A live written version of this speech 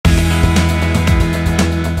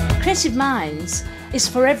Creative Minds is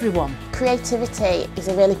for everyone. Creativity is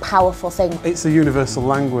a really powerful thing. It's a universal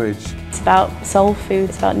language. It's about soul food,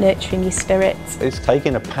 it's about nurturing your spirit. It's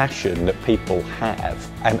taking a passion that people have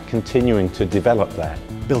and continuing to develop that.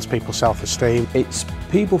 Builds people's self-esteem. It's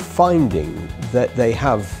people finding that they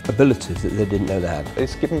have abilities that they didn't know they had.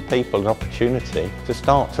 It's giving people an opportunity to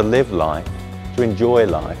start to live life, to enjoy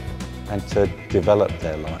life and to develop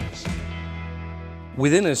their lives.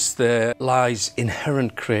 Within us there lies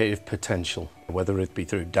inherent creative potential, whether it be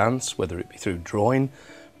through dance, whether it be through drawing,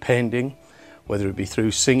 painting, whether it be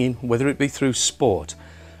through singing, whether it be through sport.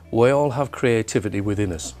 We all have creativity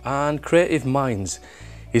within us, and Creative Minds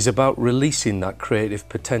is about releasing that creative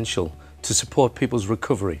potential to support people's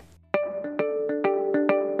recovery.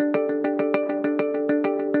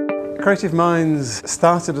 Creative Minds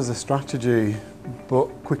started as a strategy but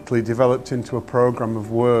quickly developed into a programme of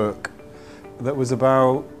work that was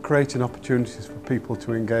about creating opportunities for people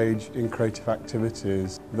to engage in creative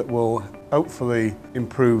activities that will hopefully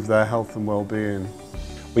improve their health and well-being.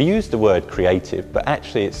 We use the word creative, but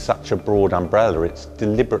actually it's such a broad umbrella. It's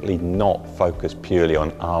deliberately not focused purely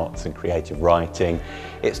on arts and creative writing.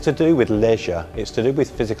 It's to do with leisure, it's to do with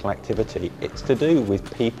physical activity, it's to do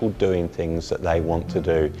with people doing things that they want to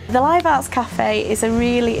do. The Live Arts Café is a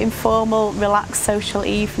really informal, relaxed social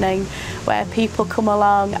evening where people come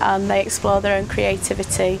along and they explore their own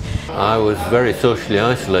creativity. I was very socially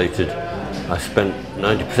isolated. I spent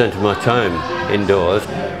 90% of my time indoors,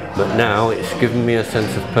 but now it's given me a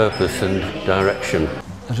sense of purpose and direction.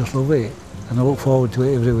 I just love it and I look forward to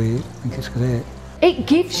it every week. I think it's great. It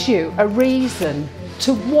gives you a reason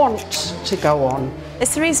to want to go on.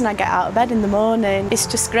 It's the reason I get out of bed in the morning. It's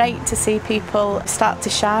just great to see people start to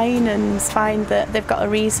shine and find that they've got a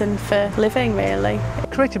reason for living, really.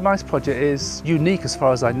 Creative Minds project is unique as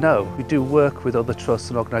far as I know. We do work with other trusts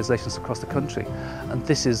and organisations across the country, and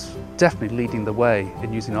this is definitely leading the way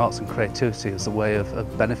in using arts and creativity as a way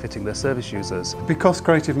of benefiting their service users. Because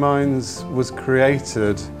Creative Minds was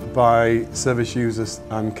created by service users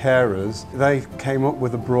and carers, they came up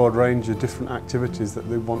with a broad range of different activities that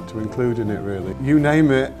they want to include in it, really. You name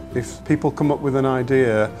it, if people come up with an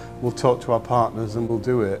idea, we'll talk to our partners and we'll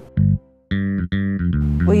do it.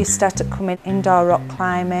 We started coming indoor rock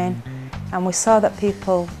climbing and we saw that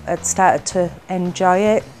people had started to enjoy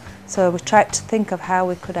it, so we tried to think of how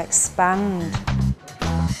we could expand.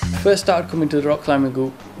 First started coming to the rock climbing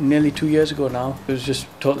group nearly 2 years ago now. It was just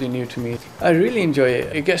totally new to me. I really enjoy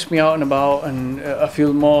it. It gets me out and about, and I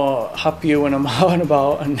feel more happier when I'm out and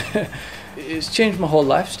about, and it's changed my whole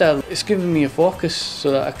lifestyle. It's given me a focus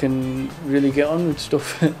so that I can really get on with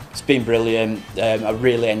stuff. It's been brilliant. I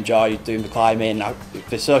really enjoyed doing the climbing.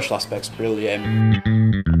 The social aspect's brilliant.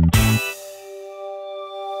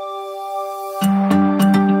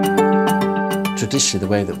 Traditionally,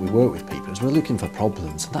 the way that we work with people is we're looking for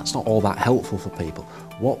problems, and that's not all that helpful for people.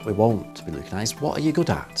 What we want to be looking at is, what are you good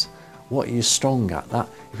at? What are you strong at? That,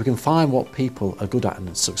 if we can find what people are good at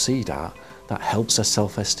and succeed at, that helps their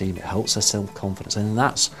self-esteem, it helps their self-confidence, and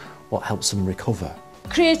that's what helps them recover.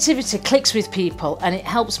 Creativity clicks with people and it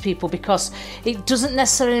helps people because it doesn't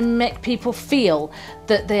necessarily make people feel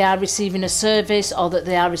that they are receiving a service or that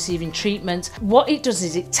they are receiving treatment. What it does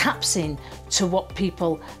is it taps in to what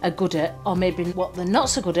people are good at, or maybe what they're not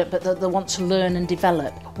so good at but that they want to learn and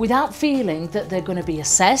develop, without feeling that they're going to be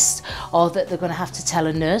assessed or that they're going to have to tell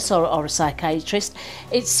a nurse or a psychiatrist.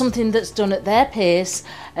 It's something that's done at their pace,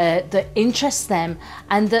 that interests them,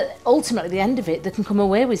 and that ultimately at the end of it they can come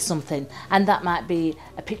away with something, and that might be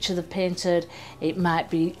a picture they've painted, it might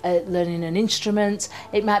be learning an instrument,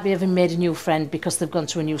 it might be having made a new friend because they've gone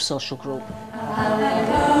to a new social group.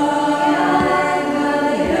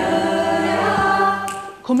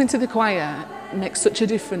 Coming to the choir makes such a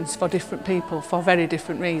difference for different people for very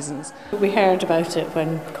different reasons. We heard about it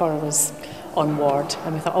when Cora was on ward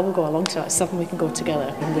and we thought, oh, we'll go along to that, it's something we can go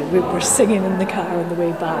together. And we were singing in the car on the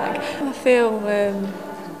way back. I feel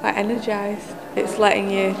quite energised. It's letting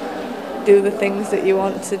you do the things that you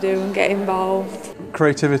want to do and get involved.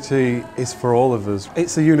 Creativity is for all of us.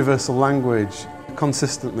 It's a universal language.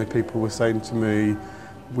 Consistently people were saying to me,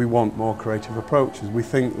 we want more creative approaches. We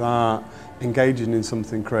think that engaging in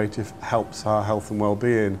something creative helps our health and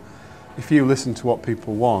well-being. If you listen to what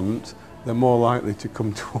people want, they're more likely to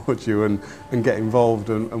come towards you and get involved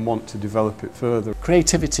and want to develop it further.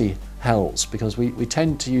 Creativity helps because we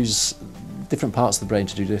tend to use different parts of the brain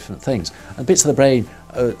to do different things. And bits of the brain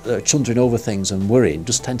chundering over things and worrying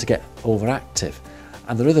just tend to get overactive.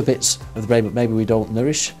 And there are other bits of the brain that maybe we don't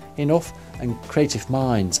nourish enough, and Creative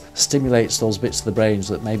Minds stimulates those bits of the brains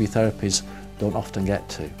that maybe therapies don't often get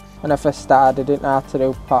to. When I first started, I didn't know how to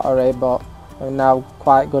do pottery, but I'm now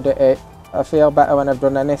quite good at it. I feel better when I've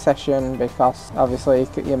done any session because obviously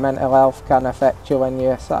your mental health can affect you when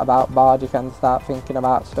you're sat about bored. You can start thinking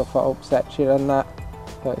about stuff that upsets you and that.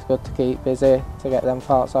 So it's good to keep busy to get them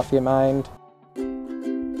thoughts off your mind.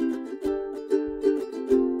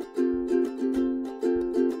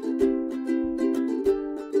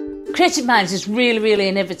 Creative Minds is really, really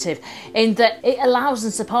innovative in that it allows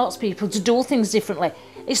and supports people to do things differently.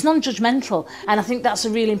 It's non-judgmental, and I think that's a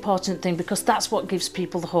really important thing because that's what gives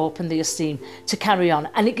people the hope and the esteem to carry on,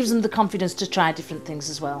 and it gives them the confidence to try different things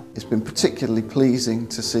as well. It's been particularly pleasing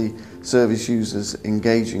to see service users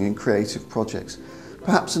engaging in creative projects,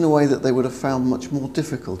 perhaps in a way that they would have found much more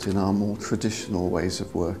difficult in our more traditional ways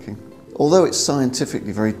of working. Although it's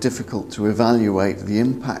scientifically very difficult to evaluate the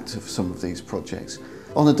impact of some of these projects,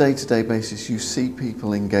 on a day-to-day basis you see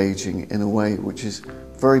people engaging in a way which is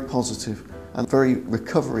very positive and very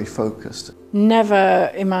recovery focused.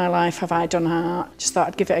 Never in my life have I done art, just thought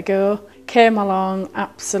I'd give it a go. Came along,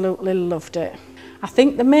 absolutely loved it. I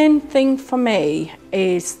think the main thing for me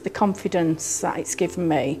is the confidence that it's given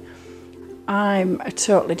me. I'm a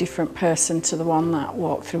totally different person to the one that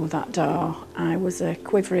walked through that door. I was a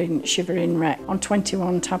quivering, shivering wreck on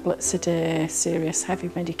 21 tablets a day, serious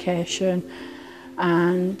heavy medication,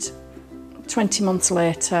 and 20 months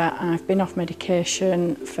later I've been off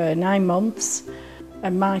medication for 9 months,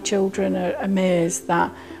 and my children are amazed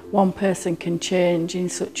that one person can change in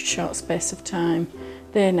such a short space of time.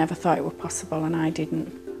 They never thought it was possible and I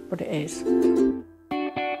didn't, but it is.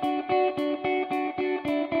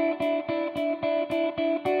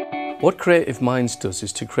 What Creative Minds does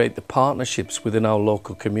is to create the partnerships within our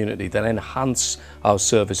local community that enhance our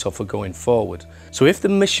service offer going forward. So if the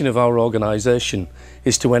mission of our organisation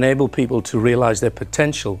is to enable people to realise their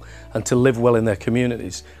potential and to live well in their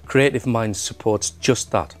communities, Creative Minds supports just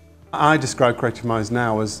that. I describe Creative Minds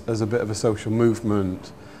now as a bit of a social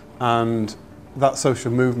movement, and that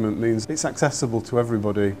social movement means it's accessible to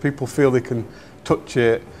everybody. People feel they can touch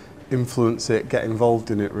it, influence it, get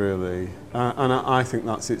involved in it really, and I think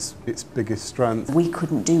that's its biggest strength. We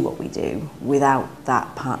couldn't do what we do without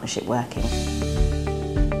that partnership working.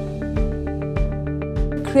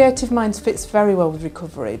 Creative Minds fits very well with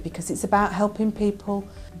recovery because it's about helping people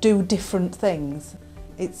do different things.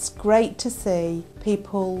 It's great to see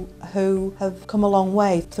people who have come a long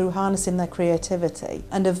way through harnessing their creativity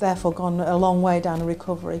and have therefore gone a long way down a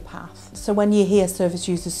recovery path. So when you hear service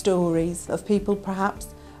user stories of people perhaps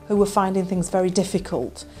who were finding things very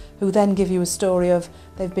difficult, who then give you a story of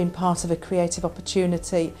they've been part of a creative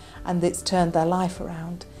opportunity and it's turned their life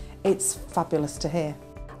around, it's fabulous to hear.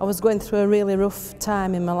 I was going through a really rough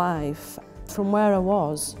time in my life. From where I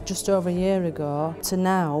was just over a year ago to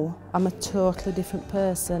now, I'm a totally different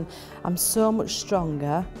person. I'm so much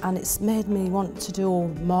stronger and it's made me want to do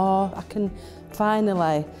more. I can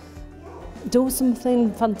finally do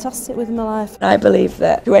something fantastic with my life. I believe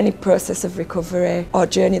that through any process of recovery or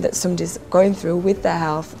journey that somebody's going through with their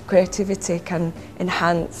health, creativity can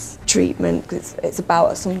enhance treatment. It's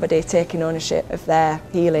about somebody taking ownership of their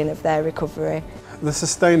healing, of their recovery. The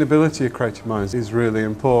sustainability of Creative Minds is really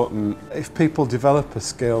important. If people develop a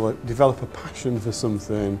skill, develop a passion for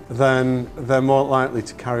something, then they're more likely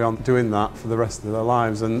to carry on doing that for the rest of their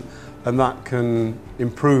lives, and that can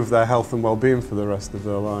improve their health and well-being for the rest of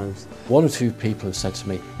their lives. One or two people have said to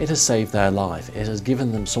me, it has saved their life. It has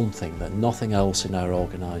given them something that nothing else in our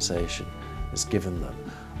organisation has given them.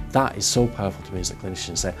 That is so powerful to me as a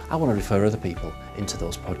clinician, say, I want to refer other people into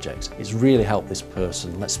those projects. It's really helped this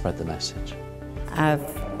person, let's spread the message.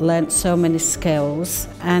 I've learnt so many skills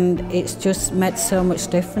and it's just made so much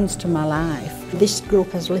difference to my life. This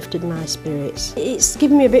group has lifted my spirits. It's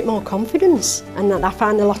given me a bit more confidence and I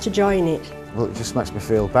find a lot of joy in it. Well, it just makes me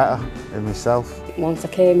feel better in myself. Once I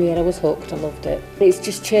came here I was hooked, I loved it. It's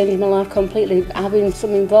just changed my life completely. Having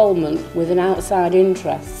some involvement with an outside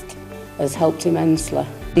interest has helped immensely.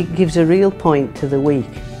 It gives a real point to the week.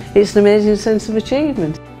 It's an amazing sense of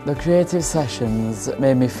achievement. The creative sessions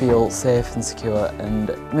made me feel safe and secure and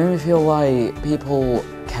made me feel like people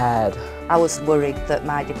cared. I was worried that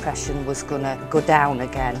my depression was going to go down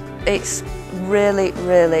again. It's really,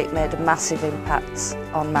 really made a massive impact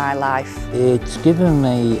on my life. It's given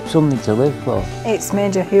me something to live for. It's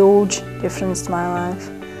made a huge difference to my life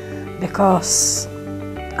because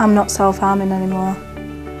I'm not self-harming anymore.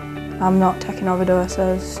 I'm not taking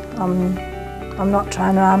overdoses. I'm not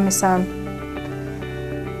trying to harm my son.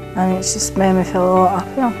 And it's just made me feel a lot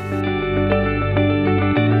happier.